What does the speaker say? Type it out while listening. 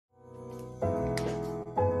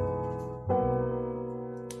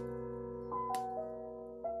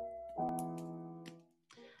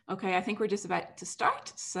Okay, I think we're just about to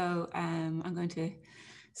start. So I'm going to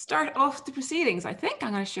start off the proceedings. I think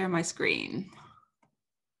I'm going to share my screen.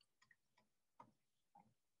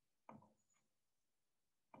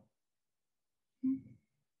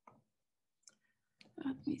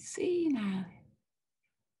 Let me see now.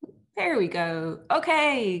 There we go.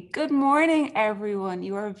 Okay, good morning, everyone.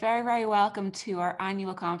 You are very, very welcome to our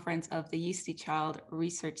annual conference of the UC Child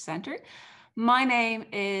Research Centre. My name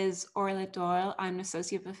is Orla Doyle. I'm an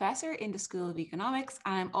associate professor in the School of Economics,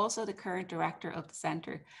 and I'm also the current director of the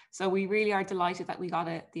centre. So we really are delighted that we got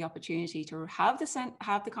the opportunity to have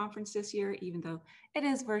the conference this year, even though it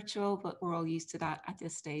is virtual, but we're all used to that at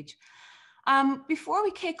this stage. Before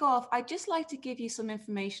we kick off, I'd just like to give you some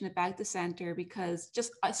information about the centre, because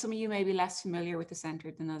just some of you may be less familiar with the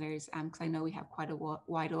centre than others, because I know we have quite a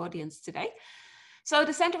wide audience today. So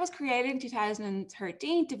the centre was created in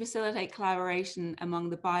 2013 to facilitate collaboration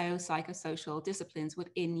among the biopsychosocial disciplines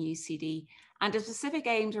within UCD. And the specific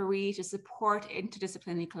aims are really to support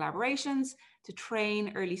interdisciplinary collaborations, to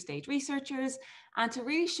train early stage researchers, and to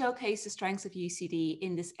really showcase the strengths of UCD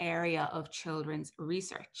in this area of children's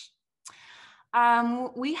research.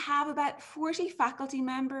 We have about 40 faculty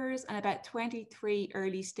members and about 23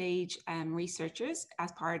 early stage researchers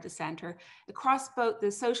as part of the centre across both the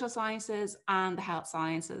social sciences and the health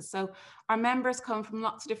sciences. So our members come from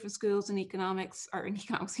lots of different schools in economics,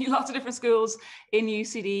 lots of different schools in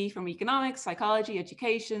UCD, from economics, psychology,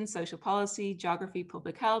 education, social policy, geography,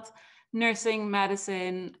 public health, nursing,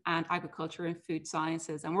 medicine, and agriculture and food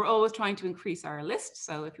sciences. And we're always trying to increase our list.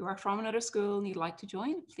 So if you are from another school and you'd like to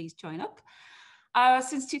join, please join up.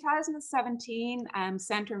 Since 2017,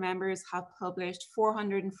 centre members have published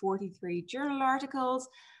 443 journal articles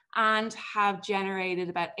and have generated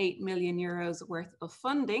about 8 million euros worth of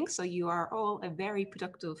funding. So you are all a very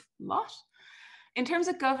productive lot. In terms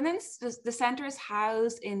of governance, the centre is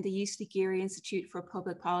housed in the UC Geary Institute for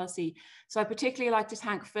Public Policy. So I particularly like to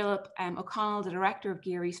thank Philip O'Connell, the director of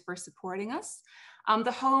Geary's, for supporting us.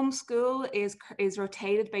 The home school is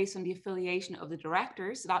rotated based on the affiliation of the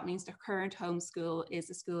directors. So that means the current home school is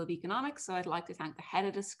the School of Economics. So I'd like to thank the head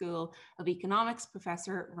of the School of Economics,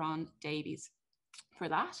 Professor Ron Davies, for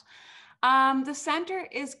that. The centre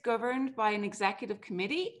is governed by an executive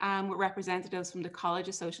committee with representatives from the College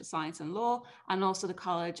of Social Science and Law and also the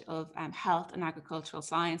College of Health and Agricultural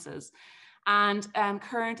Sciences. And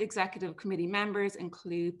current executive committee members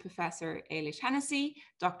include Professor Ailish Hennessy,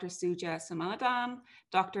 Dr. Suja Samanadan,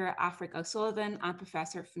 Dr. Afric O'Sullivan, and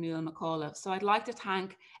Professor Fionnuala McAuliffe. So I'd like to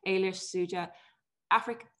thank Ailish, Suja,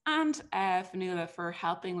 Afric, and Fionnuala for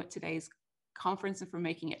helping with today's conference and for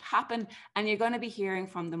making it happen. And you're going to be hearing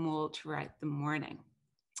from them all throughout the morning.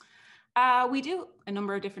 We do a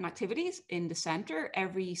number of different activities in the centre.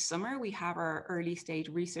 Every summer, we have our early stage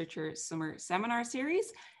researcher summer seminar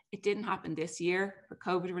series. It didn't happen this year for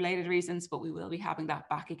COVID-related reasons, but we will be having that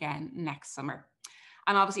back again next summer.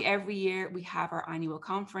 And obviously every year we have our annual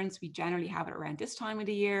conference. We generally have it around this time of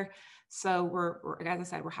the year. So we're as I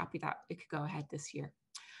said, we're happy that it could go ahead this year.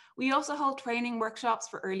 We also hold training workshops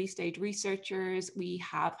for early stage researchers. We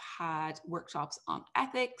have had workshops on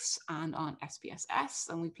ethics and on SPSS,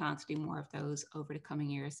 and we plan to do more of those over the coming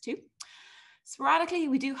years too. Sporadically,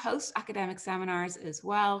 we do host academic seminars as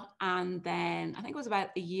well. And then I think it was about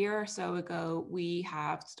a year or so ago, we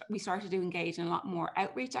started to engage in a lot more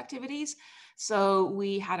outreach activities. So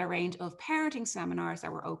we had a range of parenting seminars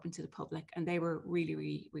that were open to the public, and they were really,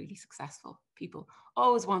 really, really successful. People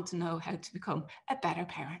always want to know how to become a better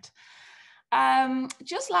parent.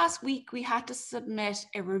 Just last week, we had to submit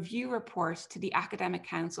a review report to the Academic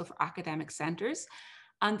Council for Academic Centres.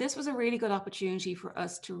 And this was a really good opportunity for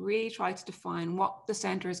us to really try to define what the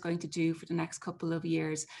centre is going to do for the next couple of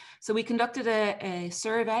years. So we conducted a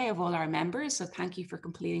survey of all our members. So thank you for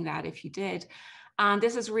completing that if you did. And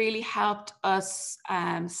this has really helped us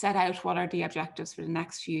set out what are the objectives for the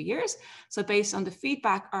next few years. So based on the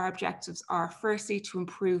feedback, our objectives are firstly to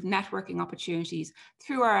improve networking opportunities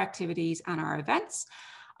through our activities and our events.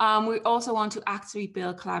 We also want to actively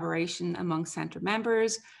build collaboration among centre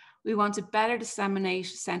members. We want to better disseminate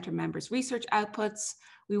centre members' research outputs.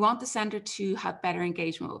 We want the centre to have better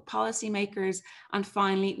engagement with policymakers. And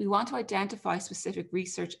finally, we want to identify specific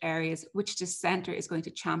research areas which the centre is going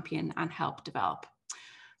to champion and help develop.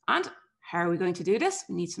 And how are we going to do this?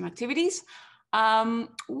 We need some activities. One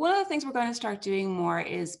of the things we're going to start doing more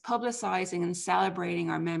is publicising and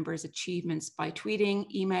celebrating our members' achievements by tweeting,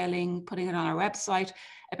 emailing, putting it on our website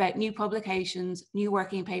about new publications, new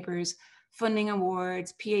working papers, funding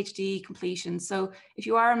awards, PhD completion. So if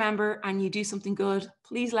you are a member and you do something good,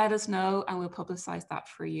 please let us know and we'll publicize that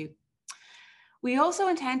for you. We also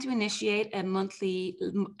intend to initiate a monthly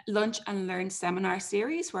lunch and learn seminar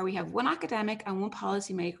series where we have one academic and one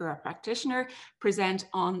policymaker or practitioner present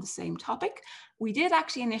on the same topic. We did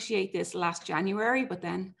actually initiate this last January, but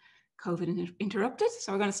then COVID interrupted,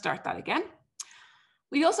 so we're going to start that again.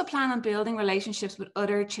 We also plan on building relationships with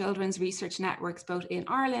other children's research networks, both in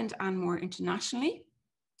Ireland and more internationally.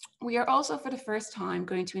 We are also for the first time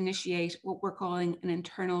going to initiate what we're calling an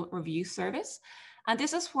internal review service. And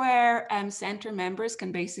this is where centre members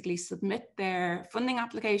can basically submit their funding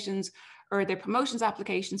applications or their promotions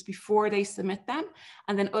applications before they submit them.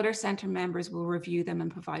 And then other centre members will review them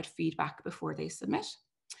and provide feedback before they submit.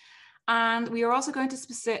 And we are also going to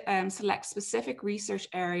select specific research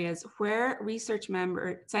areas where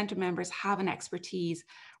centre members have an expertise.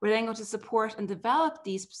 We're then going to support and develop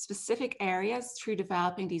these specific areas through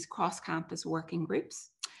developing these cross-campus working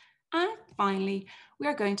groups. And finally, we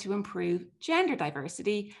are going to improve gender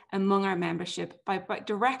diversity among our membership by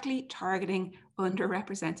directly targeting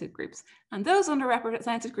underrepresented groups. And those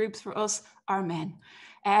underrepresented groups for us are men.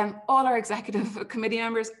 All our executive committee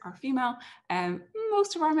members are female.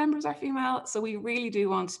 Most of our members are female. So we really do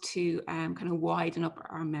want to kind of widen up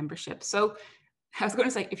our membership. So I was going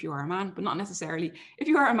to say if you are a man, but not necessarily. If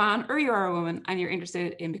you are a man or you are a woman and you're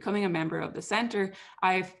interested in becoming a member of the centre,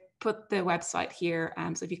 I've put the website here.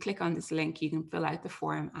 So if you click on this link, you can fill out the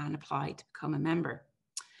form and apply to become a member.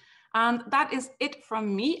 And that is it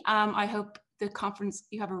from me. I hope the conference,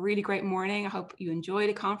 you have a really great morning. I hope you enjoy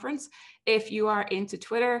the conference. If you are into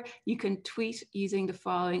Twitter, you can tweet using the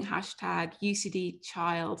following hashtag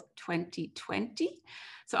UCDChild2020.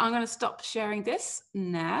 So I'm going to stop sharing this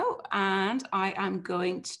now, and I am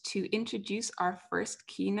going to introduce our first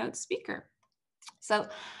keynote speaker. So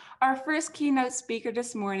our first keynote speaker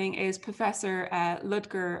this morning is Professor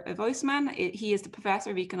Ludger Woessman. He is the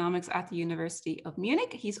Professor of Economics at the University of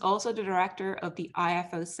Munich. He's also the Director of the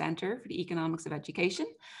IFO Center for the Economics of Education.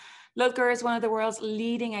 Ludger is one of the world's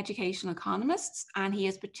leading educational economists, and he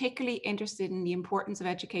is particularly interested in the importance of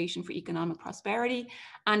education for economic prosperity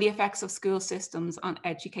and the effects of school systems on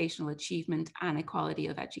educational achievement and equality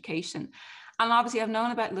of education. And obviously I've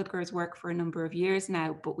known about Ludger's work for a number of years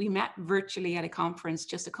now, but we met virtually at a conference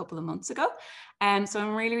just a couple of months ago. So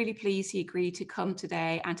I'm really, really pleased he agreed to come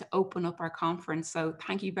today and to open up our conference. So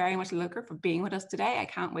thank you very much, Ludger, for being with us today. I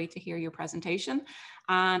can't wait to hear your presentation.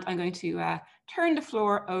 And I'm going to turn the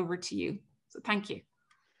floor over to you. So thank you.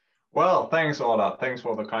 Well, thanks, Ola. Thanks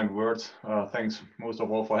for the kind words. Thanks most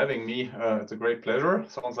of all for having me. It's a great pleasure.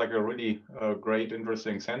 Sounds like a really great,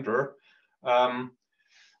 interesting center.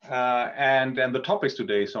 And the topics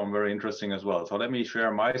today sound very interesting as well. So let me share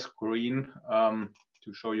my screen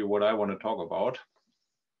to show you what I want to talk about.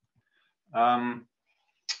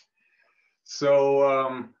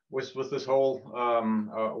 With this whole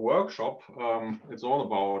workshop, it's all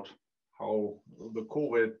about how the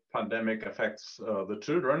COVID pandemic affects the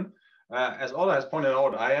children. As Ola has pointed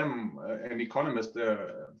out, I am an economist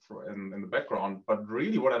in the background, but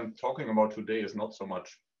really what I'm talking about today is not so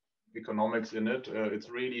much economics in it. It's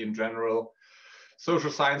really in general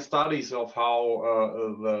social science studies of how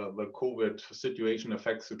the COVID situation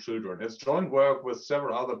affects the children. It's joint work with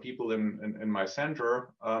several other people in my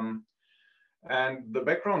center. And the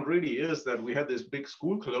background really is that we had these big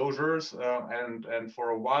school closures and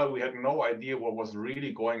for a while we had no idea what was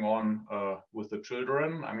really going on with the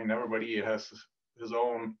children. I mean, everybody has his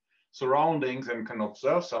own surroundings and can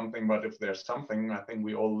observe something, but if there's something, I think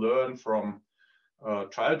we all learn from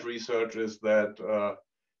child research is that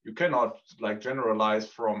you cannot like generalize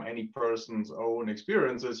from any person's own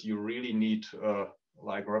experiences. You really need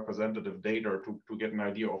like representative data to get an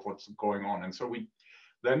idea of what's going on. And so we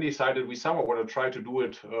then decided we somehow want to try to do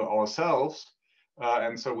it ourselves.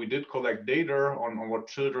 And so we did collect data on what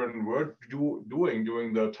children were doing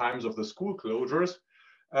during the times of the school closures.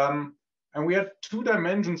 And we had two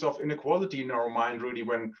dimensions of inequality in our mind, really,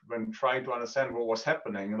 when trying to understand what was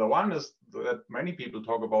happening. And the one is that many people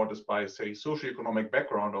talk about is by, say, socioeconomic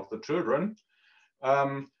background of the children.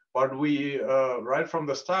 But we, right from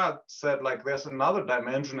the start, said, like, there's another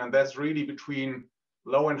dimension, and that's really between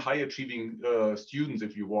low and high achieving students,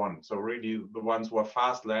 if you want. So really the ones who are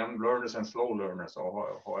fast learners and slow learners,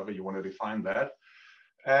 or however you want to define that.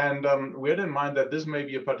 And we had in mind that this may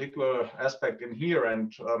be a particular aspect in here,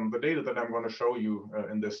 and the data that I'm going to show you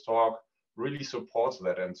in this talk really supports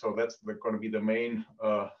that. And so that's going to be the main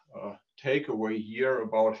takeaway here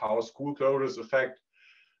about how school closures affect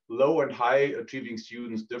low and high achieving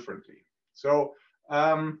students differently. So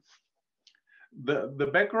the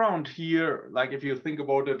background here, like if you think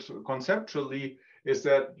about it conceptually, is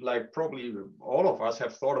that like probably all of us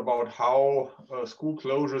have thought about how school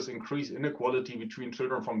closures increase inequality between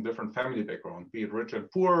children from different family backgrounds, be it rich and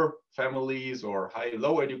poor families or high,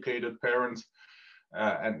 low educated parents.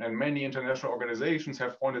 And many international organizations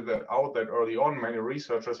have pointed that out that early on. Many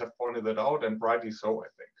researchers have pointed that out, and rightly so, I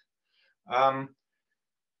think.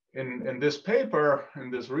 In this paper, in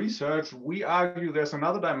this research, we argue there's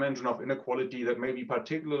another dimension of inequality that may be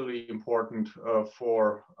particularly important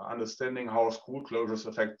for understanding how school closures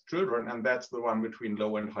affect children, and that's the one between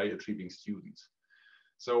low and high achieving students.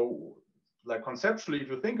 So, like conceptually, if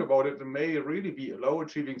you think about it, it may really be low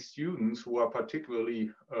achieving students who are particularly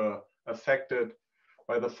affected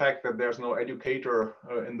by the fact that there's no educator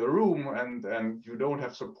in the room and you don't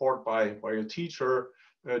have support by a teacher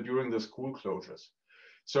during the school closures.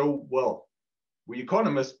 So, well, we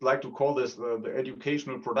economists like to call this the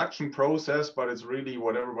educational production process, but it's really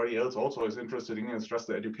what everybody else also is interested in. It's just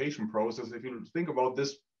the education process. If you think about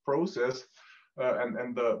this process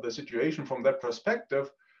and the situation from that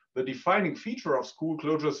perspective, the defining feature of school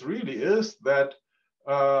closures really is that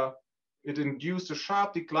it induced a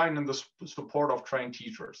sharp decline in the support of trained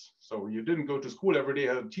teachers. So you didn't go to school every day,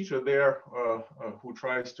 a teacher there who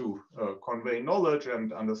tries to convey knowledge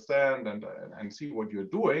and understand and see what you're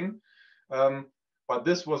doing. But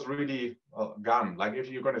this was really gone. Like if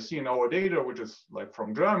you're going to see in our data, which is like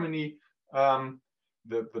from Germany,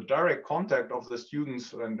 the direct contact of the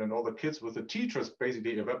students and all the kids with the teachers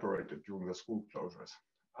basically evaporated during the school closures.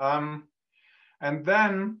 And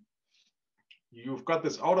then you've got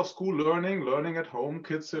this out of school learning at home,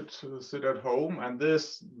 kids sit at home, and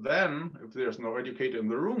this then, if there's no educator in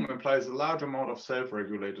the room, implies a large amount of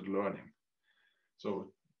self-regulated learning.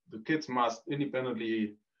 So the kids must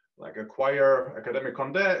independently like acquire academic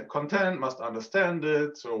content, must understand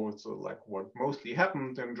it. So it's like what mostly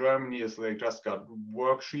happened in Germany is they just got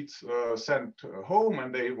worksheets sent home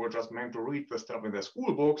and they were just meant to read the stuff in their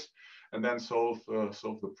school books and then solve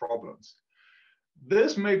the problems.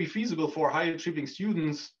 This may be feasible for high achieving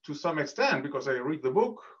students to some extent because they read the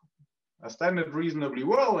book, understand it reasonably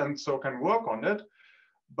well, and so can work on it.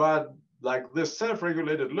 But like this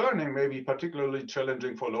self-regulated learning may be particularly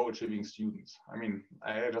challenging for low achieving students. I mean,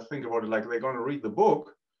 I just think about it like they're going to read the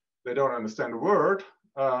book, they don't understand a word.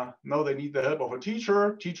 Now they need the help of a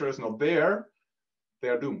teacher. Teacher is not there, they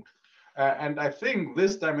are doomed. And I think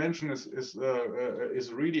this dimension is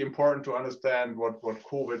really important to understand what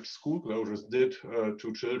COVID school closures did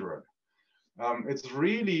to children. It's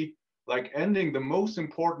really like ending the most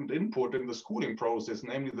important input in the schooling process,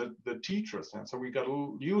 namely the teachers. And so we got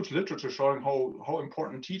a huge literature showing how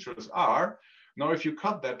important teachers are. Now, if you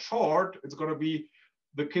cut that short, it's going to be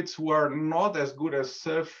the kids who are not as good as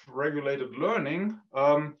self-regulated learning,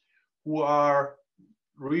 who are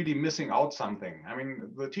really missing out something. I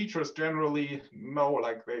mean, the teachers generally know,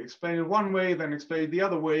 like they explain it one way, then explain it the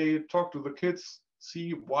other way, talk to the kids,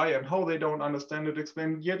 see why and how they don't understand it,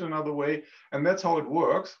 explain it yet another way, and that's how it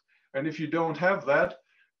works. And if you don't have that,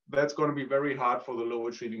 that's going to be very hard for the low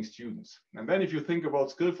achieving students. And then if you think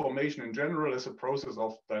about skill formation in general as a process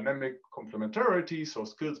of dynamic complementarity, so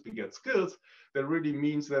skills beget skills, that really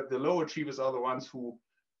means that the low achievers are the ones who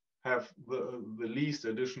have the least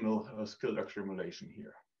additional skill accumulation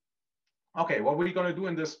here. Okay, what we're going to do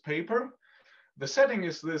in this paper, the setting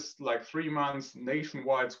is this like 3 months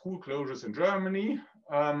nationwide school closures in Germany.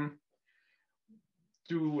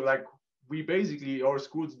 We basically, our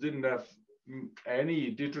schools didn't have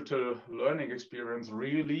any digital learning experience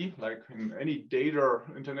really, like in any data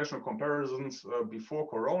international comparisons before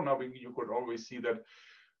Corona, you could always see that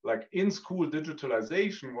like in-school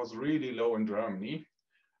digitalization was really low in Germany.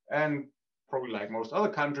 And probably like most other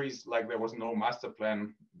countries, like there was no master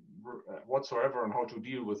plan whatsoever on how to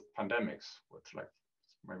deal with pandemics, which like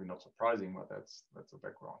maybe not surprising, but that's the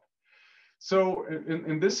background. So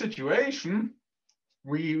in this situation,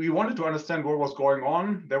 we wanted to understand what was going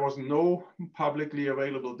on. There was no publicly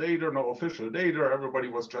available data, no official data. Everybody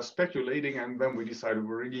was just speculating, and then we decided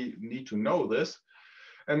we really need to know this.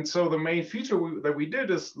 And so the main feature that we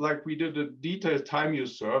did is like we did a detailed time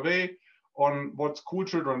use survey on what school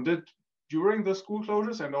children did during the school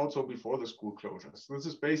closures and also before the school closures. This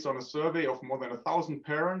is based on a survey of more than 1,000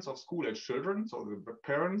 parents of school-age children. So the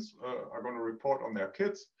parents are going to report on their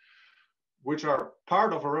kids, which are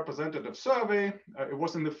part of a representative survey. It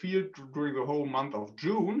was in the field during the whole month of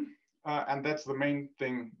June, and that's the main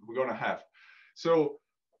thing we're going to have. So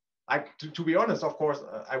to be honest, of course,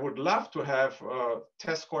 I would love to have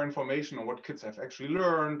test score information on what kids have actually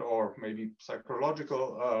learned, or maybe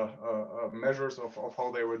psychological measures of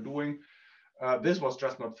how they were doing. This was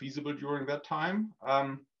just not feasible during that time.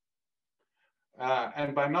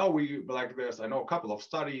 And by now I know a couple of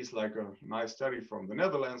studies, like a nice study from the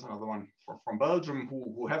Netherlands, another one from Belgium,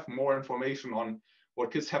 who have more information on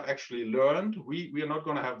what kids have actually learned. We are not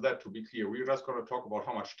going to have that, to be clear. We're just going to talk about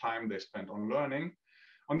how much time they spent on learning.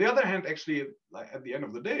 On the other hand, actually, at the end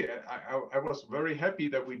of the day, I was very happy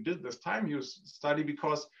that we did this time use study,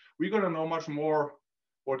 because we're going to know much more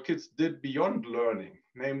what kids did beyond learning,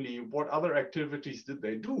 namely what other activities did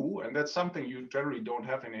they do. And that's something you generally don't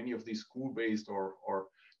have in any of these school-based or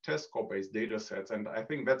test score-based data sets. And I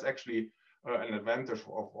think that's actually an advantage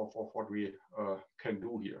of what we can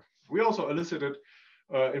do here. We also elicited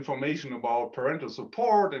information about parental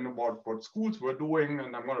support and about what schools were doing.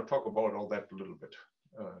 And I'm going to talk about all that a little bit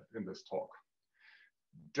in this talk.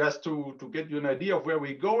 Just to get you an idea of where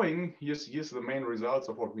we're going, here's the main results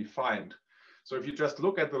of what we find. So if you just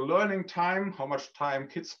look at the learning time, how much time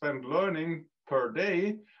kids spend learning per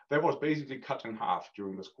day, that was basically cut in half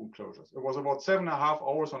during the school closures. It was about 7.5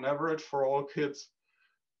 hours on average for all kids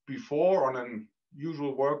before, on a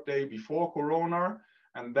usual work day before Corona,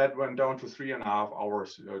 and that went down to 3.5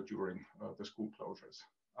 hours during the school closures.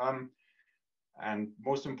 And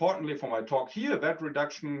most importantly for my talk here, that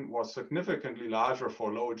reduction was significantly larger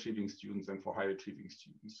for low achieving students than for high achieving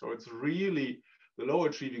students. So it's really the low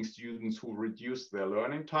achieving students who reduced their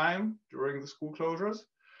learning time during the school closures.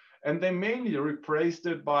 And they mainly replaced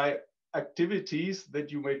it by activities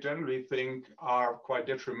that you may generally think are quite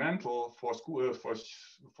detrimental for school,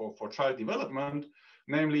 for child development,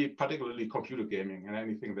 namely particularly computer gaming and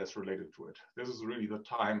anything that's related to it. This is really the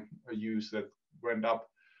time use that went up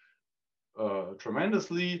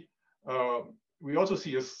tremendously. We also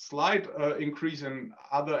see a slight increase in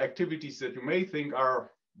other activities that you may think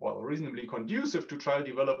are, well, reasonably conducive to child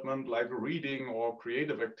development, like reading or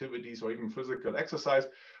creative activities or even physical exercise,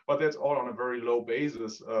 but that's all on a very low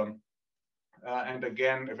basis. And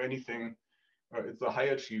again, if anything, it's the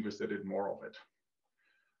high achievers that did more of it.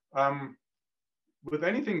 With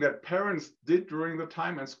anything that parents did during the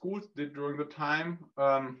time and schools did during the time,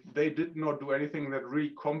 they did not do anything that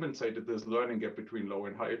really compensated this learning gap between low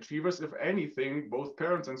and high achievers. If anything, both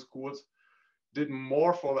parents and schools did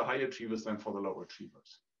more for the high achievers than for the low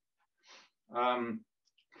achievers.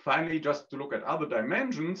 Finally, just to look at other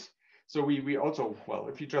dimensions. So we also, well,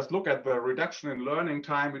 if you just look at the reduction in learning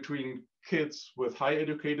time between kids with high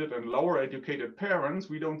educated and lower educated parents,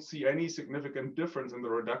 we don't see any significant difference in the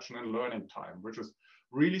reduction in learning time, which has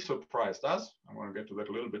really surprised us. I'm going to get to that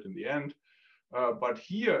a little bit in the end. But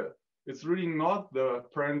here, it's really not the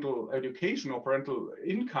parental education or parental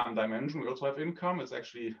income dimension. We also have income. It's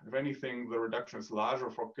actually, if anything, the reduction is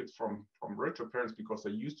larger for kids from richer parents because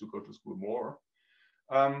they used to go to school more.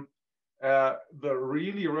 The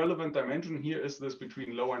really relevant dimension here is this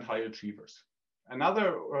between low and high achievers.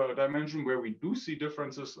 Another dimension where we do see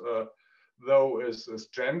differences, though, is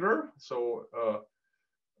gender. So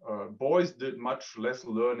boys did much less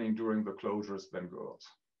learning during the closures than girls.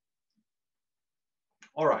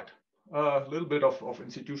 All right, a little bit of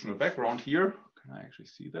institutional background here. Can I actually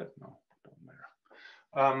see that? No, don't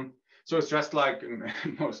matter. So it's just like in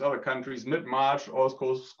most other countries, mid-March, all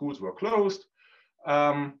schools were closed.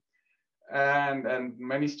 And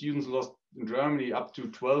many students lost in Germany up to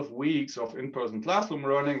 12 weeks of in-person classroom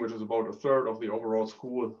learning, which is about 1/3 of the overall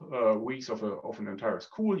school weeks of an entire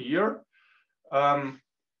school year.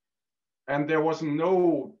 And there was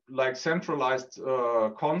no like centralized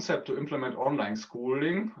concept to implement online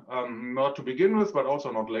schooling, not to begin with, but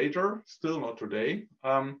also not later, still not today.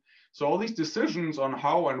 So all these decisions on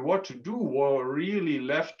how and what to do were really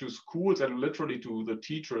left to schools and literally to the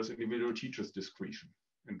teachers, individual teachers' discretion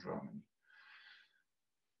in Germany.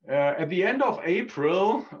 At the end of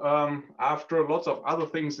April, after lots of other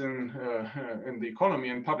things in the economy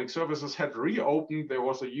and public services had reopened, there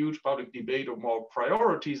was a huge public debate of more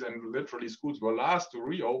priorities, and literally schools were last to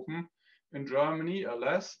reopen in Germany,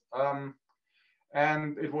 alas.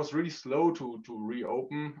 And it was really slow to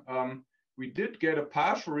reopen. We did get a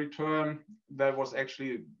partial return that was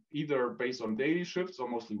actually either based on daily shifts or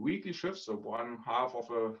mostly weekly shifts. So one half of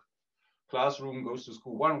a classroom goes to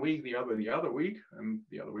school 1 week, the other week, and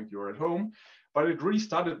the other week you're at home. But it really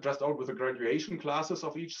started just out with the graduation classes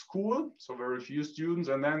of each school, so very few students,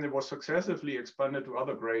 and then it was successively expanded to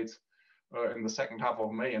other grades in the second half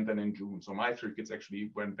of May and then in June. So my 3 kids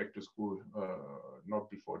actually went back to school not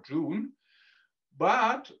before June,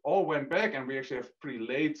 but all went back, and we actually have pretty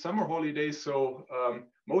late summer holidays. So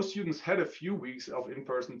most students had a few weeks of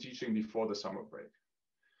in-person teaching before the summer break.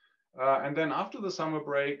 And then after the summer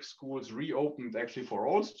break, schools reopened actually for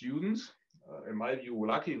all students, in my view,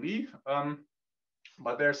 luckily,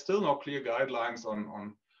 but there's still no clear guidelines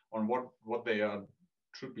on what they are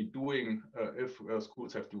should be doing if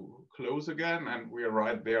schools have to close again. And we are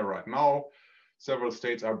right there right now. Several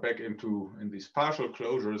states are back in these partial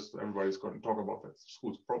closures. Everybody's going to talk about that.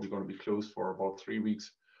 Schools probably going to be closed for about 3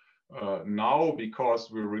 weeks now, because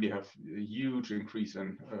we really have a huge increase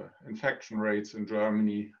in infection rates in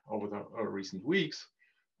Germany over the recent weeks,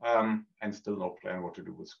 and still no plan what to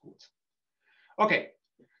do with schools. Okay,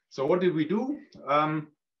 so what did we do?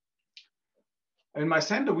 In my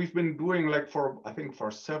center, we've been doing, like, I think for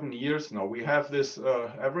 7 years now, we have this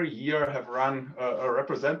every year have run a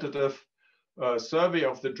representative survey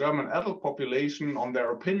of the German adult population on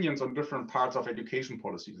their opinions on different parts of education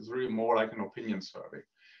policies. It's really more like an opinion survey.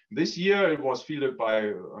 This year, it was fielded by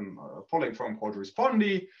a polling firm called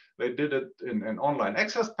Respondi. They did it in online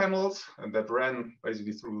access panels, and that ran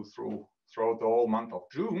basically throughout the whole month of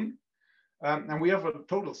June. And we have a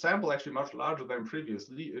total sample, actually much larger than previous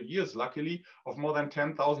years, luckily, of more than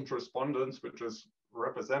 10,000 respondents, which is a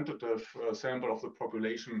representative sample of the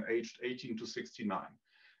population aged 18 to 69.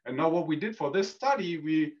 And now what we did for this study,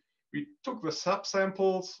 we took the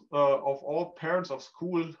subsamples of all parents of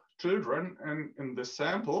school children, and in this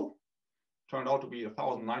sample, turned out to be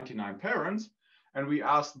 1,099 parents, and we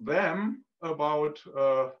asked them about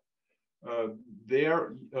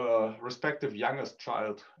their respective youngest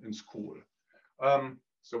child in school.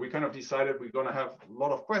 So we kind of decided we're going to have a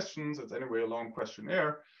lot of questions. It's anyway a long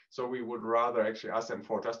questionnaire, so we would rather actually ask them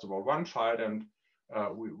for just about one child, and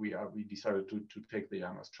we decided to take the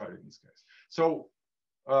youngest child in this case. So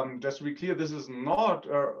just to be clear, this is not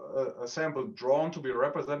a sample drawn to be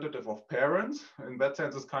representative of parents. In that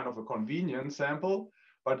sense, it's kind of a convenient sample.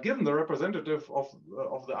 But given the representative of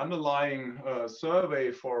the underlying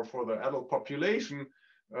survey for the adult population,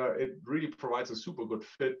 it really provides a super good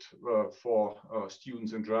fit for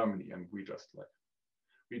students in Germany. And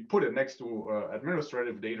we put it next to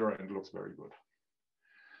administrative data, and it looks very good.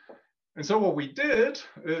 And so what we did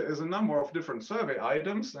is a number of different survey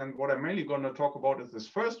items. And what I'm mainly going to talk about is this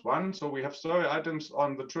first one. So we have survey items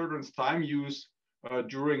on the children's time use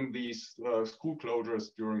during these school closures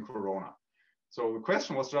during Corona. So the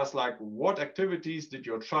question was just like, what activities did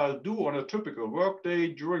your child do on a typical workday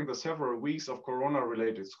during the several weeks of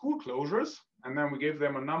Corona-related school closures? And then we gave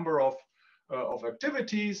them a number of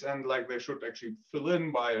activities, and like they should actually fill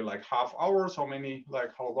in by like half hours, how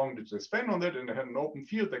long did they spend on it, and they had an open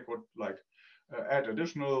field. They could like add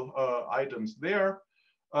additional items there.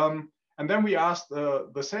 And then we asked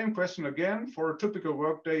the same question again for a typical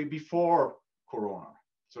workday before Corona.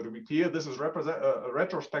 So to be clear, this is a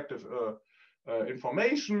retrospective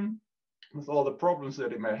information with all the problems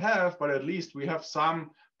that it may have, but at least we have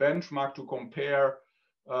some benchmark to compare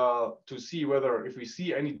to see whether, if we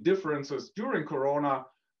see any differences during Corona,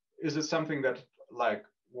 is it something that like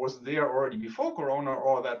was there already before Corona,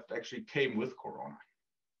 or that actually came with Corona.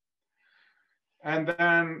 And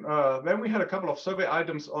then we had a couple of survey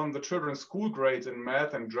items on the children's school grades in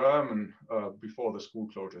math and German before the school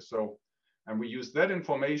closure. So, and we used that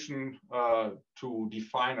information to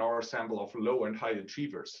define our sample of low and high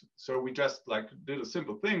achievers. So we just like did a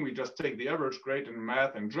simple thing. We just take the average grade in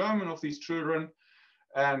math and German of these children,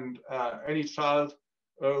 and any child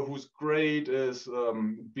whose grade is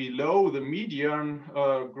below the median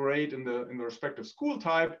grade in the respective school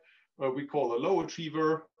type, we call a low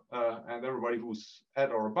achiever, and everybody who's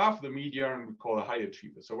at or above the median we call a high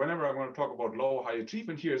achiever. So whenever I'm going to talk about low, high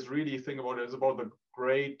achievement here, is really think about it, it's about the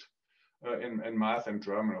grade in math and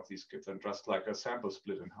German of these kids, and just like a sample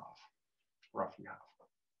split in half, roughly half.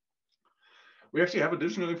 We actually have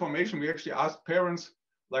additional information. We actually asked parents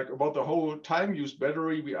like about the whole time use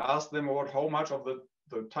battery. We asked them about how much of the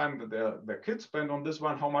time that their kids spent on this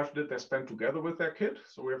one, how much did they spend together with their kid.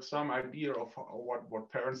 So we have some idea of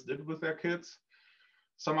what parents did with their kids.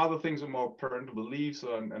 Some other things about parental beliefs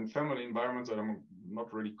and family environments that I'm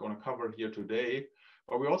not really going to cover here today.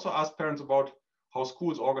 But we also asked parents about how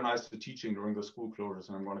schools organize the teaching during the school closures,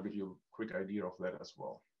 and I'm going to give you a quick idea of that as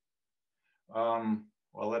well.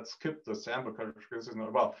 Well, let's skip the sample characteristics.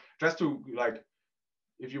 Well, just to like,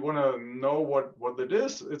 if you want to know what it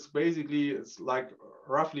is, it's like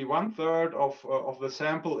roughly 1/3 of the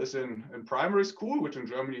sample is in primary school, which in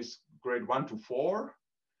Germany is grade 1 to 4.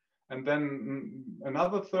 And then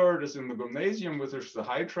another third is in the gymnasium, which is the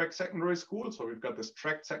high track secondary school. So we've got this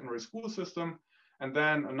tracked secondary school system. And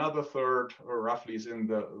then another third roughly is in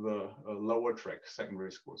the lower track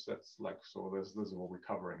secondary schools. That's like, so this is what we're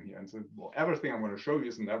covering here. And so everything I'm going to show you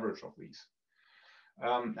is an average of these.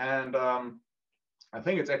 I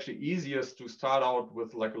think it's actually easiest to start out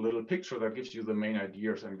with like a little picture that gives you the main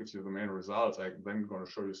ideas and gives you the main results. I'm then going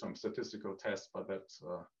to show you some statistical tests, but that's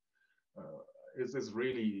is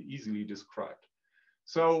really easily described.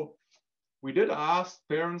 So we did ask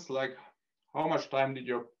parents, like, how much time did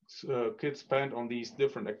your kids spend on these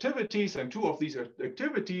different activities? And two of these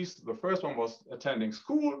activities, the first one was attending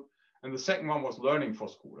school, and the second one was learning for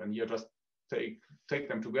school. And you just take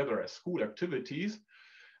them together as school activities.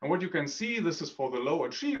 And what you can see, this is for the low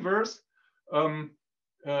achievers.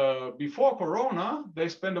 Before Corona, they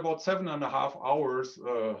spent about 7.5 hours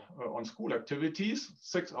on school activities,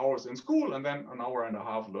 6 hours in school, and then 1.5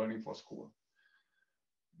 hours learning for school.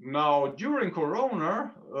 Now, during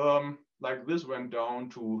Corona, like this went down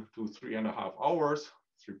to 3.5 hours,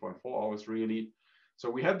 3.4 hours really. So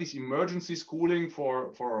we had this emergency schooling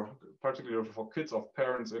for particularly for kids of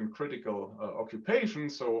parents in critical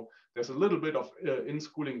occupations. So there's a little bit of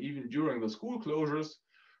in-schooling even during the school closures,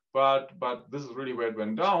 but this is really where it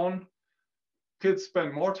went down. Kids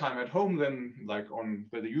spend more time at home than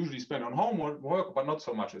they usually spend on homework, but not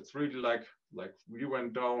so much. It's really like we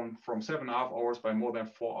went down from 7.5 hours by more than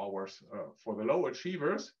 4 hours for the low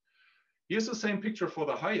achievers. Here's the same picture for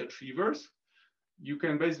the high achievers. You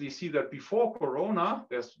can basically see that before Corona,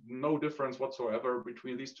 there's no difference whatsoever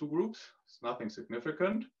between these two groups. It's nothing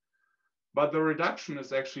significant, but the reduction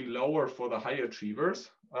is actually lower for the high achievers.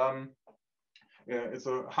 It's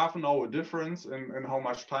a 1/2 hour difference in how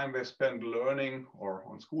much time they spend learning or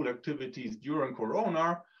on school activities during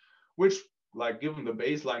Corona, which, like, given the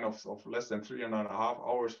baseline of less than 3.5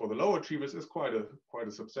 hours for the low achievers, is quite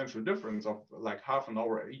a substantial difference of like 1/2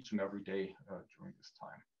 hour each and every day during this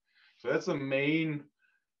time. So that's the main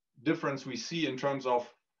difference we see in terms of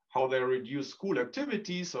how they reduce school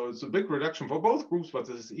activities. So it's a big reduction for both groups, but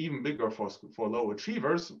this is even bigger for low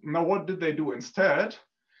achievers. Now, what did they do instead?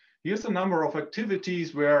 Here's a number of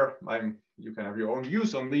activities where you can have your own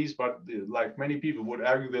views on these, but like many people would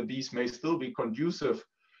argue that these may still be conducive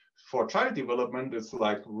for child development. It's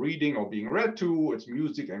like reading or being read to, it's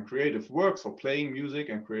music and creative work, so playing music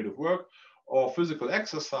and creative work, or physical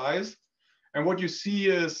exercise. And what you see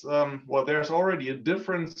is, well, there's already a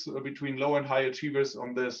difference between low and high achievers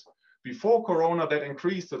on this. Before Corona, that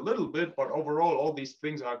increased a little bit, but overall, all these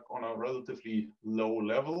things are on a relatively low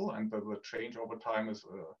level, and the change over time is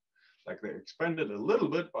like they expanded a little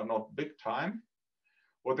bit, but not big time.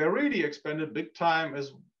 What they really expanded big time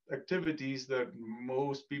is activities that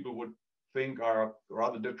most people would think are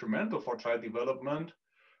rather detrimental for child development.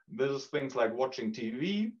 This is things like watching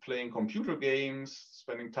TV, playing computer games,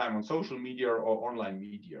 spending time on social media or online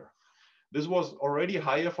media. This was already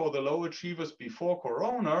higher for the low achievers before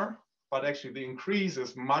Corona, but actually the increase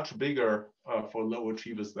is much bigger for low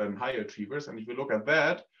achievers than high achievers. And if you look at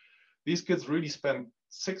that, these kids really spend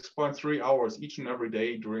 6.3 hours each and every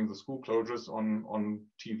day during the school closures on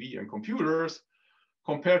TV and computers,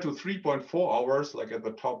 compared to 3.4 hours, like at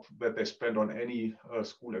the top, that they spend on any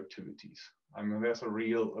school activities. I mean, there's a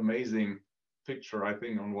real amazing picture, I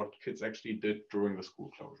think, on what kids actually did during the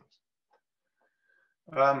school closures.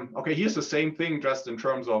 Okay, here's the same thing, just in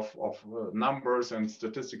terms of numbers and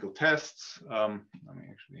statistical tests. Let me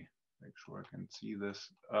actually make sure I can see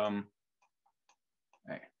this.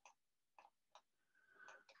 Hey.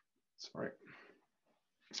 Sorry.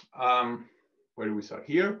 Where do we start?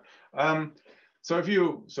 Here. So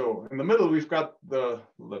in the middle, we've got the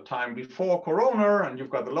time before Corona, and you've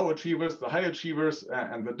got the low achievers, the high achievers,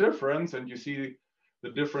 and the difference. And you see the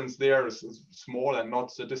difference there is small and not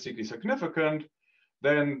statistically significant.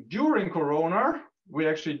 Then during Corona, we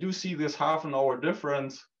actually do see this 1/2 hour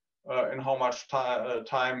difference in how much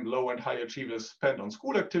time low and high achievers spend on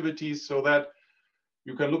school activities, so that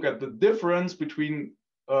you can look at the difference between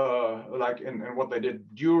and what they did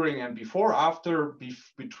during and before, after,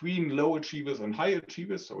 between low achievers and high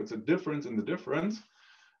achievers. So it's a difference in the difference.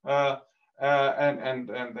 And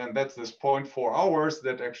that's this 0.4 hours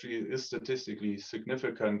that actually is statistically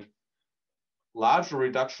significant. Larger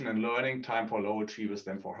reduction in learning time for low achievers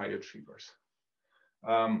than for high achievers.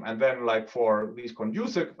 And then, like, for these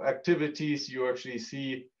conducive activities, you actually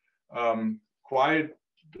see quite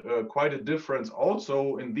a difference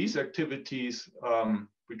also in these activities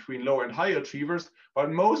between low and high achievers, but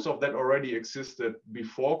most of that already existed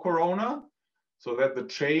before Corona, so that the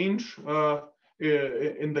change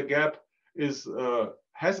in the gap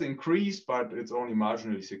has increased, but it's only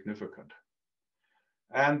marginally significant.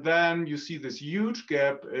 And then you see this huge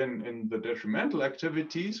gap in the detrimental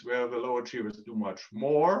activities, where the low achievers do much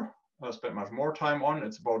more, spend much more time on.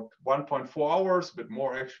 It's about 1.4 hours, a bit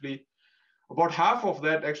more actually. About half of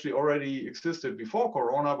that actually already existed before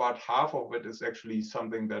Corona, but half of it is actually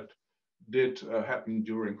something that did happen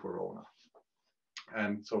during Corona.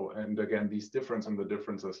 And again, these difference in the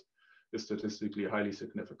differences is statistically highly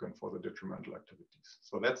significant for the detrimental activities.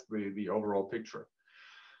 So that's the overall picture.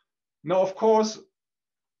 Now, of course,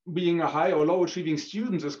 being a high or low achieving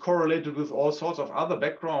student is correlated with all sorts of other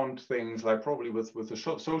background things, like probably with the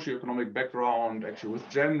socioeconomic background, actually with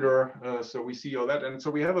gender. So we see all that. And so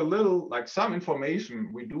we have a little, like some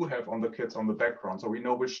information we do have on the kids on the background. So we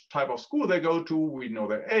know which type of school they go to, we know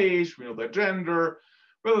their age, we know their gender,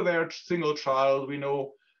 whether they're a single child, we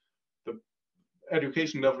know the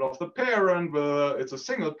education level of the parent, whether it's a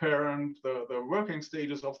single parent, the working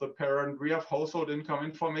status of the parent. We have household income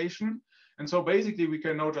information. And so basically we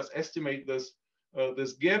can now just estimate this,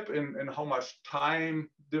 this gap in how much time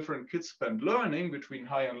different kids spend learning between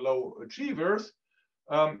high and low achievers,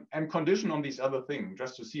 and condition on these other things,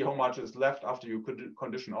 just to see how much is left after you could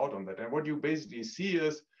condition out on that. And what you basically see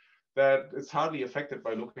is that it's hardly affected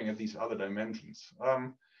by looking at these other dimensions.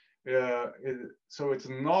 So it's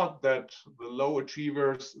not that the low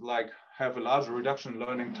achievers like have a larger reduction in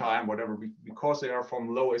learning time, whatever, because they are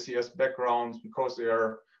from low SES backgrounds, because they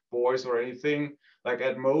are boys or anything. Like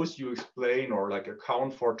at most you explain or like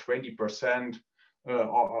account for 20%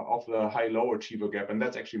 of the high-low achiever gap, and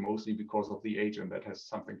that's actually mostly because of the age, and that has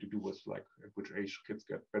something to do with like at which age kids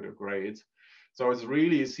get better grades. So it's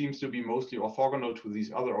really, it seems to be mostly orthogonal to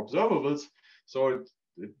these other observables. So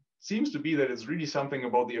it seems to be that it's really something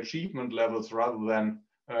about the achievement levels rather than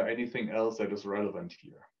anything else that is relevant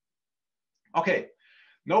here. Okay,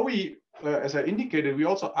 now we, as I indicated, we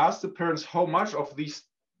also asked the parents how much of these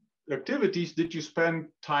activities did you spend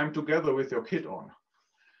time together with your kid on?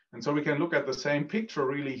 And so we can look at the same picture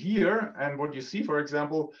really here. And what you see, for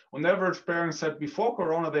example, on average, parents said before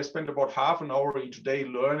Corona, they spent about half an hour each day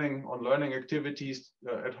learning activities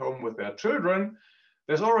at home with their children.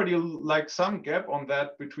 There's already like some gap on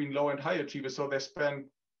that between low and high achievers. So they spend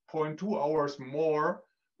 0.2 hours more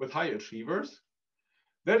with high achievers.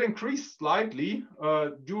 That increased slightly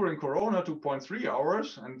during Corona to 0.3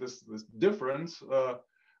 hours. And this difference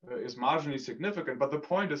is marginally significant. But the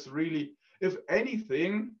point is really, if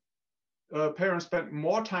anything, parents spent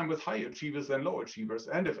more time with high achievers than low achievers.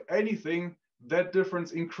 And if anything, that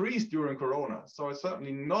difference increased during Corona. So it's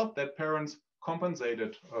certainly not that parents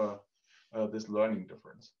compensated this learning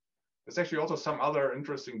difference. There's actually also some other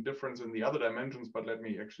interesting difference in the other dimensions, but let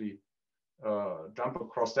me actually jump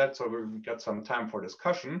across that so we get some time for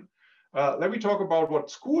discussion. Let me talk about what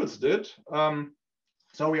schools did.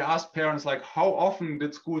 So we asked parents, like, how often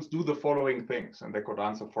did schools do the following things? And they could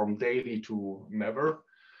answer from daily to never.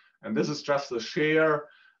 And this is just the share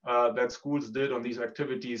that schools did on these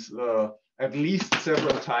activities at least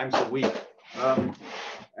several times a week.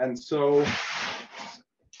 And so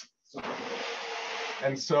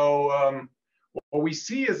what we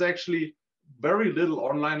see is actually very little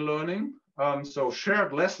online learning. So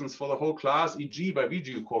shared lessons for the whole class, e.g. by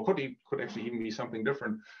video call, could actually even be something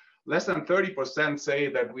different. Less than 30% say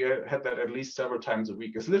that we had that at least several times a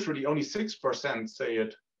week. It's literally only 6% say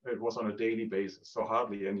it was on a daily basis. So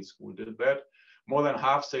hardly any school did that. More than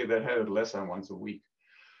half say they had it less than once a week.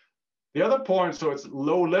 The other point, so it's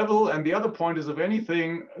low level. And the other point is, if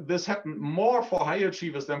anything, this happened more for high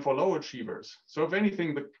achievers than for low achievers. So if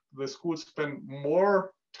anything, the schools spend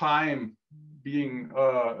more time being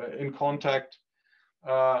in contact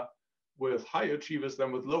with high achievers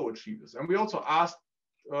than with low achievers. And we also asked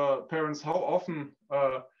parents, how often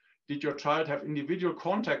did your child have individual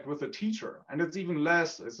contact with a teacher? And it's even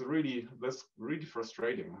less. That's really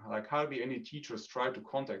frustrating. Like hardly any teachers try to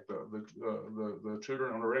contact the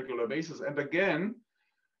children on a regular basis. And again,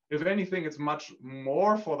 if anything, it's much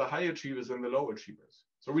more for the high achievers than the low achievers.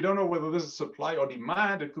 So we don't know whether this is supply or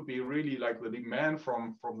demand. It could be really like the demand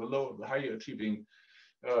from the high achieving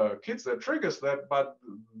kids that triggers that, but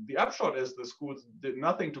the upshot is the schools did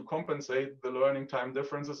nothing to compensate the learning time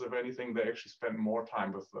differences. If anything, they actually spent more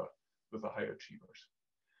time with the high achievers.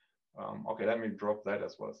 Okay, let me drop that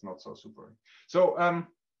as well. It's not so super. So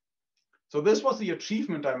so this was the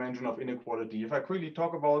achievement dimension of inequality. If I quickly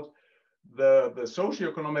talk about the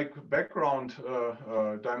socioeconomic background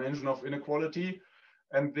dimension of inequality,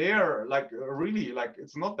 and there, really,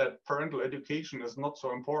 it's not that parental education is not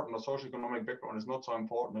so important, or socioeconomic background is not so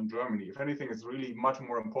important in Germany. If anything, it's really much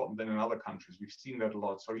more important than in other countries. We've seen that a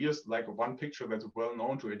lot. So here's like one picture that's well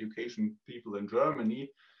known to education people in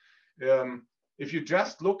Germany. If you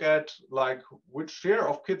just look at like which share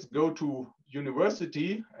of kids go to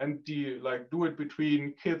university and do it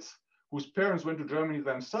between kids whose parents went to Germany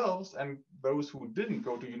themselves and those who didn't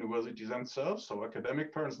go to university themselves, so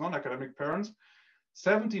academic parents, non-academic parents,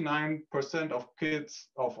 79% of kids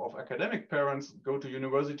of academic parents go to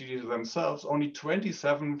university themselves, only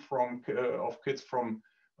 27 of kids from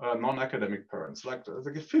non-academic parents, like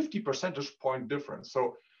a 50 percentage point difference.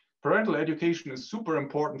 So parental education is super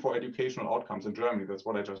important for educational outcomes in Germany. That's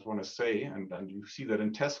what I just want to say. And you see that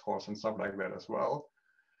in test scores and stuff like that as well,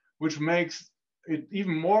 which makes it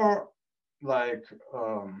even more like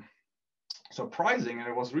surprising. And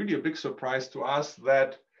it was really a big surprise to us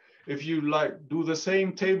that if you like do the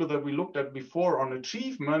same table that we looked at before on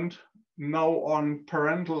achievement, now on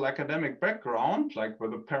parental academic background, like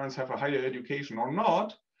whether parents have a higher education or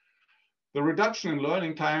not, the reduction in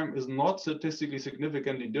learning time is not statistically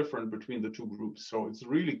significantly different between the two groups. So it's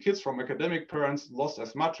really kids from academic parents lost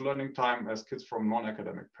as much learning time as kids from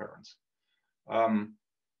non-academic parents.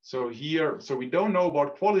 So we don't know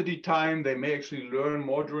about quality time. They may actually learn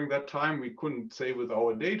more during that time. We couldn't say with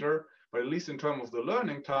our data, but at least in terms of the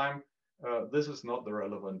learning time, this is not the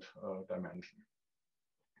relevant dimension.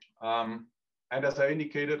 And as I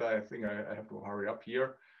indicated, I think I have to hurry up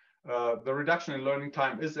here. The reduction in learning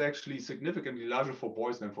time is actually significantly larger for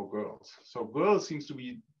boys than for girls. So girls seems to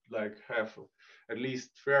be like have at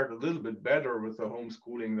least fared a little bit better with the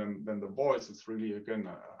homeschooling than the boys. It's really, again,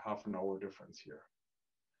 a half an hour difference here.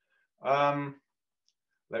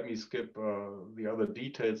 Let me skip the other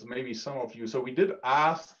details. Maybe some of you. So we did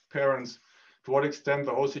ask parents to what extent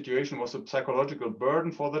the whole situation was a psychological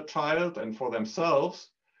burden for the child and for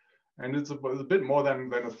themselves. And it's a bit more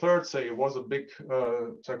than a third say it was a big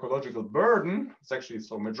psychological burden. It's actually,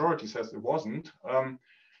 so majority says it wasn't. And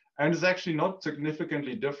it's actually not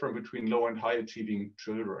significantly different between low and high achieving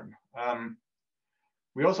children.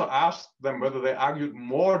 We also asked them whether they argued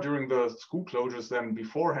more during the school closures than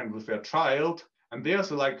beforehand with their child. And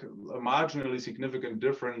there's like a marginally significant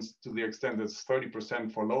difference to the extent that it's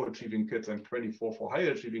 30% for low achieving kids and 24% for high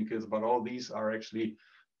achieving kids, but all these are actually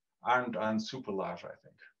aren't super large, I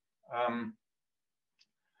think.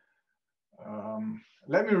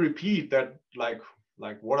 Let me repeat that, like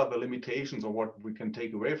what are the limitations or what we can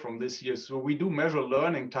take away from this year. So we do measure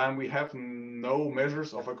learning time. We have no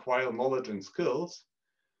measures of acquired knowledge and skills.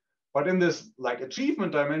 But in this like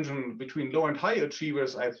achievement dimension between low and high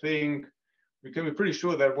achievers, I think we can be pretty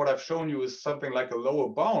sure that what I've shown you is something like a lower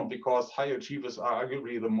bound, because high achievers are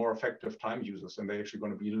arguably the more effective time users, and they're actually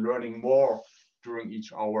going to be learning more during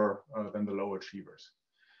each hour than the low achievers.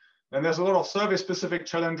 And there's a lot of survey-specific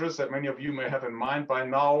challenges that many of you may have in mind by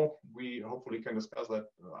now. We hopefully can discuss that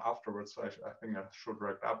afterwards. I think I should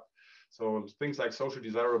wrap up. So things like social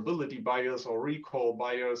desirability bias or recall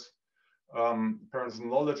bias, parents'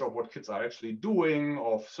 knowledge of what kids are actually doing,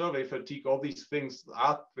 of survey fatigue, all these things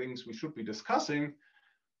are things we should be discussing.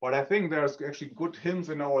 But I think there's actually good hints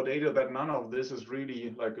in our data that none of this is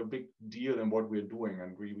really like a big deal in what we're doing.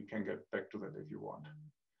 And we can get back to that if you want.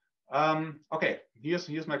 Okay,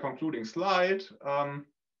 here's my concluding slide.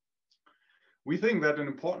 We think that an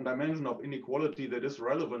important dimension of inequality that is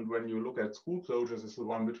relevant when you look at school closures is the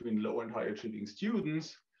one between low and high achieving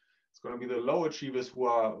students. It's going to be the low achievers who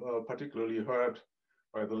are particularly hurt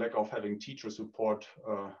by the lack of having teacher support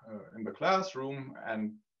in the classroom,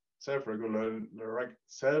 and self-regulated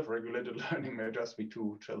learning may just be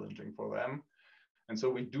too challenging for them. And so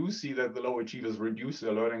we do see that the low achievers reduce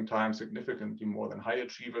their learning time significantly more than high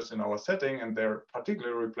achievers in our setting, and they're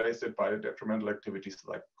particularly replaced it by detrimental activities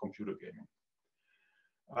like computer gaming.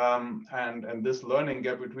 And this learning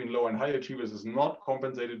gap between low and high achievers is not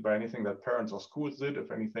compensated by anything that parents or schools did. If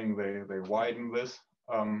anything, they widen this.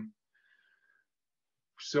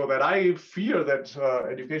 So that I fear that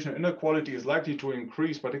education inequality is likely to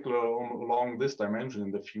increase, particularly along this dimension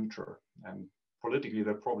in the future. And politically,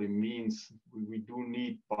 that probably means we do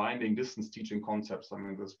need binding distance teaching concepts. I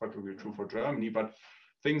mean, that's particularly true for Germany, but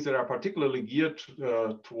things that are particularly geared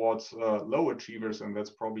towards low achievers, and that's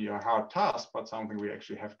probably a hard task, but something we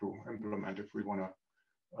actually have to implement if we want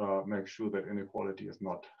to make sure that inequality is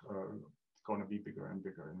not going to be bigger and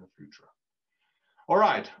bigger in the future. All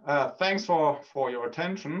right, thanks for your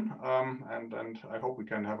attention, and I hope we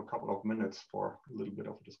can have a couple of minutes for a little bit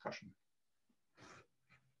of a discussion.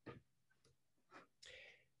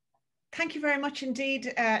 Thank you very much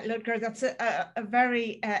indeed, Ludger. That's a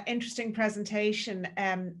very interesting presentation,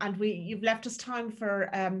 and you've left us time for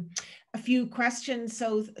a few questions.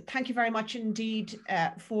 So thank you very much indeed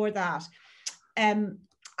for that.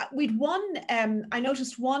 We'd I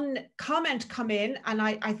noticed one comment come in, and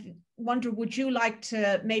I wonder, would you like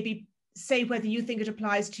to maybe say whether you think it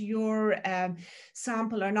applies to your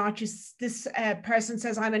sample or not? This person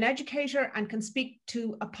says, I'm an educator and can speak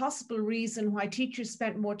to a possible reason why teachers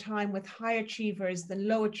spent more time with high achievers than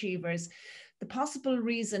low achievers. The possible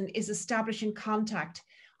reason is establishing contact.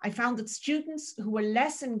 I found that students who were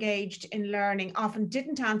less engaged in learning often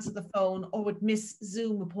didn't answer the phone or would miss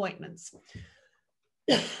Zoom appointments.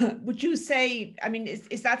 would you say, I mean,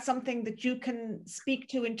 is that something that you can speak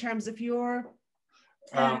to in terms of your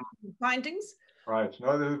findings? Right.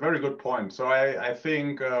 No, that's a very good point. So I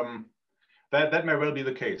think that may well be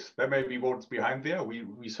the case. That may be what's behind there.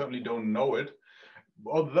 We certainly don't know it.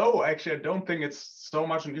 Although actually I don't think it's so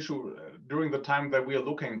much an issue during the time that we are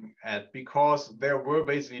looking at, because there were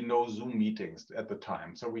basically no Zoom meetings at the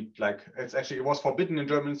time. So it was forbidden in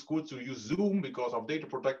German schools to use Zoom because of data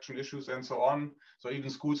protection issues and so on. So even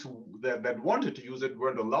schools that wanted to use it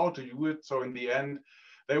weren't allowed to use it. So in the end,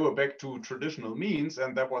 they were back to traditional means,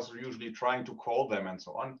 and that was usually trying to call them and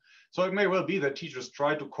so on. So it may well be that teachers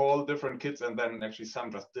tried to call different kids and then actually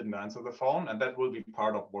some just didn't answer the phone, and that will be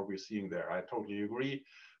part of what we're seeing there. I totally agree.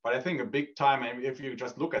 But I think a big time, I mean, if you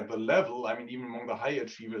just look at the level, I mean, even among the high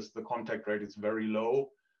achievers, the contact rate is very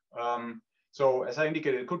low. So as I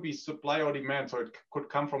indicated, it could be supply or demand. So it could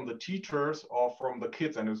come from the teachers or from the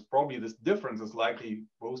kids. And it's probably this difference is likely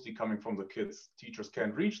mostly coming from the kids. Teachers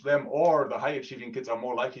can't reach them, or the high achieving kids are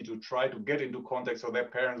more likely to try to get into contact. So their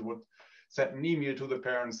parents would send an email to the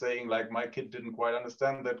parents saying like, my kid didn't quite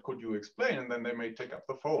understand that, could you explain? And then they may take up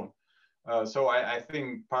the phone. So I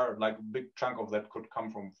think a big chunk of that could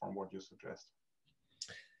come from what you suggest.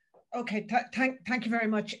 Okay, thank you very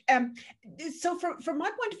much. So from my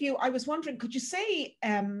point of view, I was wondering, could you say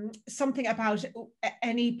something about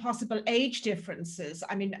any possible age differences?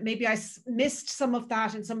 I mean, maybe I missed some of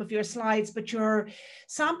that in some of your slides, but your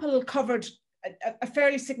sample covered a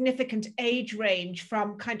fairly significant age range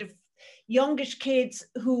from kind of youngish kids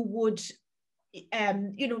who would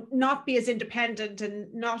not be as independent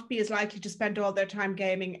and not be as likely to spend all their time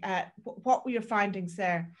gaming. What were your findings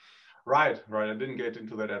there? Right. I didn't get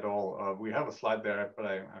into that at all. We have a slide there, but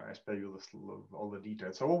I spare you all the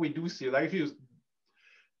details. So what we do see, like if you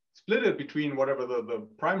split it between whatever the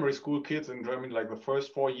primary school kids in Germany, like the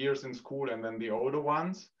first 4 years in school and then the older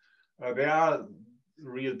ones, there are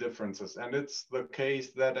real differences. And it's the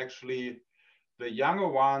case that actually the younger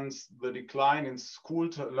ones, the decline in school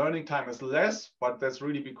learning time is less, but that's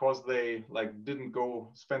really because they didn't go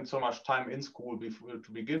spend so much time in school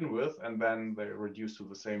to begin with, and then they reduce to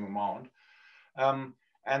the same amount.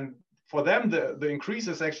 And for them, the increase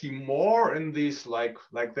is actually more in these like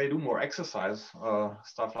they do more exercise,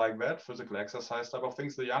 stuff like that, physical exercise type of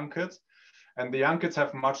things, the young kids. And the young kids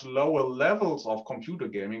have much lower levels of computer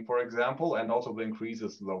gaming, for example, and also the increase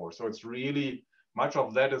is lower. So it's really much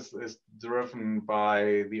of that is driven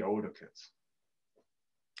by the older kids.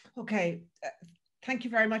 Okay, thank you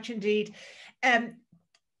very much indeed. At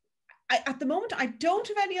the moment, I don't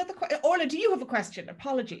have any other questions. Orla, do you have a question?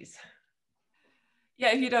 Apologies.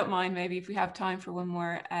 Yeah, if you don't mind, maybe if we have time for one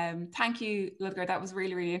more. Thank you, Ludger. That was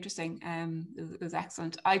really, really interesting. It was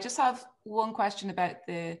excellent. I just have one question about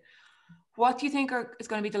what do you think is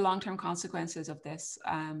going to be the long-term consequences of this?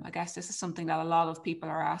 I guess this is something that a lot of people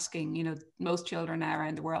are asking. You know, most children now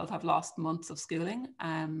around the world have lost months of schooling.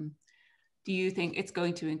 Do you think it's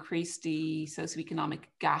going to increase the socioeconomic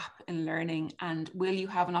gap in learning? And will you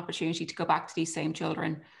have an opportunity to go back to these same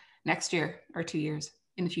children next year or 2 years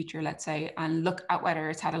in the future, let's say, and look at whether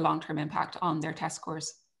it's had a long-term impact on their test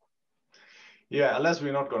scores? Yeah, unless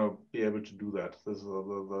we're not going to be able to do that.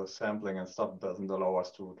 The sampling and stuff doesn't allow us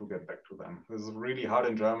to get back to them. This is really hard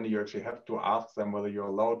in Germany. You actually have to ask them whether you're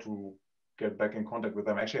allowed to get back in contact with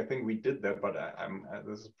them. Actually, I think we did that, but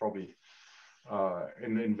this is probably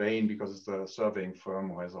in vain because it's the surveying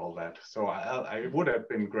firm who has all that. So it would have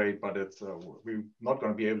been great, but we're not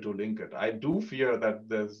going to be able to link it. I do fear that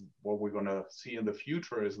what we're going to see in the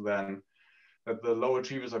future is then that the low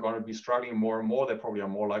achievers are going to be struggling more and more. They probably are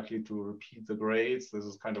more likely to repeat the grades. This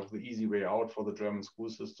is kind of the easy way out for the German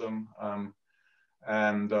school system.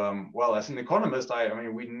 Well, as an economist, I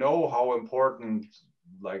mean, we know how important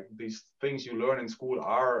these things you learn in school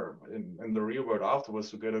are in the real world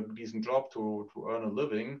afterwards to get a decent job, to earn a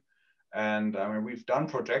living. And I mean, we've done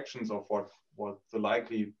projections of what the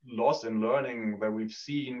likely loss in learning that we've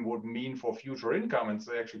seen would mean for future income. It's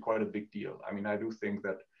actually quite a big deal. I mean, I do think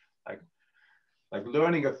that like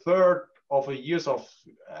learning a third of a years of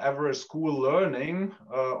average school learning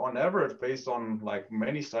on average, based on like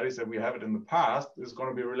many studies that we have it in the past, is going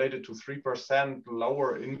to be related to 3%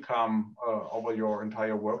 lower income over your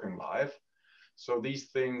entire working life. So these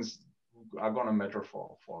things are going to matter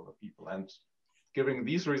for the people. And giving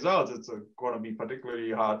these results, it's going to be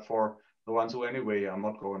particularly hard for the ones who anyway are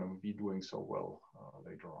not going to be doing so well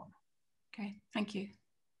later on. Okay, thank you.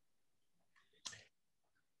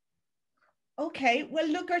 Okay, well,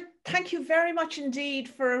 Ludger, thank you very much indeed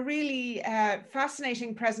for a really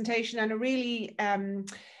fascinating presentation and a really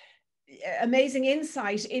amazing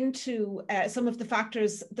insight into some of the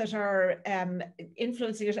factors that are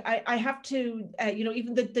influencing it. I have to, you know,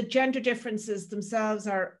 even the gender differences themselves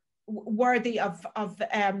are worthy of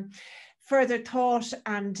further thought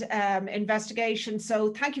and investigation.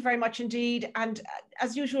 So thank you very much indeed. And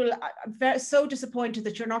as usual, I'm so disappointed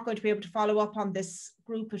that you're not going to be able to follow up on this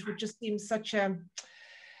group. It would just seem such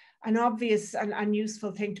an obvious and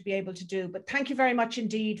useful thing to be able to do. But thank you very much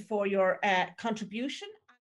indeed for your contribution.